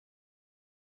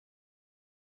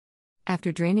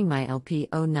After draining my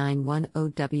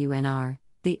LP0910WNR,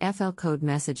 the FL code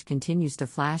message continues to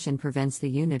flash and prevents the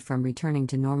unit from returning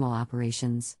to normal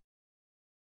operations.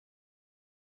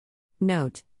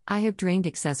 Note: I have drained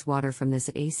excess water from this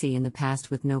AC in the past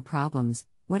with no problems.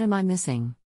 What am I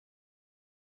missing?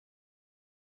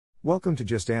 Welcome to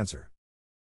JustAnswer.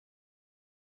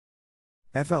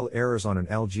 FL errors on an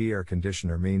LG air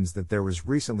conditioner means that there was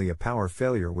recently a power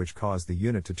failure which caused the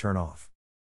unit to turn off.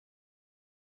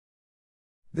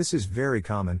 This is very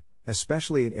common,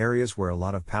 especially in areas where a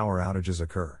lot of power outages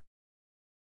occur.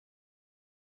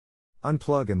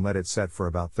 Unplug and let it set for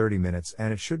about 30 minutes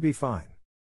and it should be fine.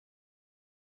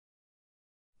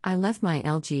 I left my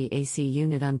LG AC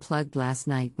unit unplugged last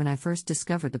night when I first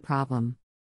discovered the problem.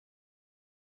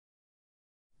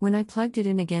 When I plugged it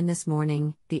in again this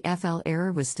morning, the FL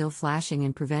error was still flashing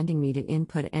and preventing me to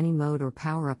input any mode or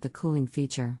power up the cooling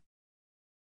feature.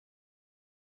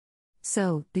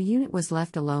 So, the unit was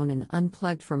left alone and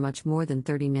unplugged for much more than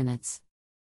 30 minutes.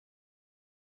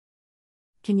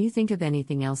 Can you think of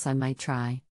anything else I might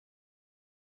try?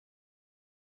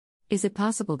 Is it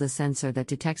possible the sensor that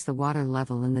detects the water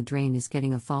level in the drain is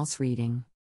getting a false reading?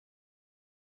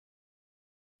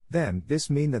 Then, this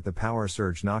means that the power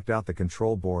surge knocked out the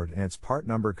control board and its part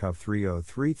number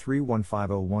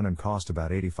CUV303315001 and cost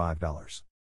about $85.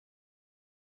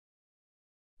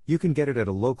 You can get it at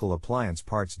a local appliance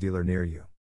parts dealer near you.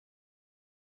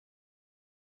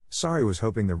 Sorry, was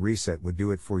hoping the reset would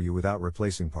do it for you without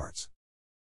replacing parts.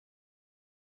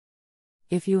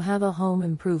 If you have a home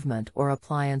improvement or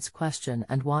appliance question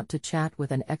and want to chat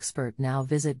with an expert now,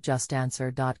 visit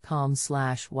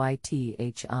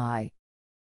justanswer.com/YTHI.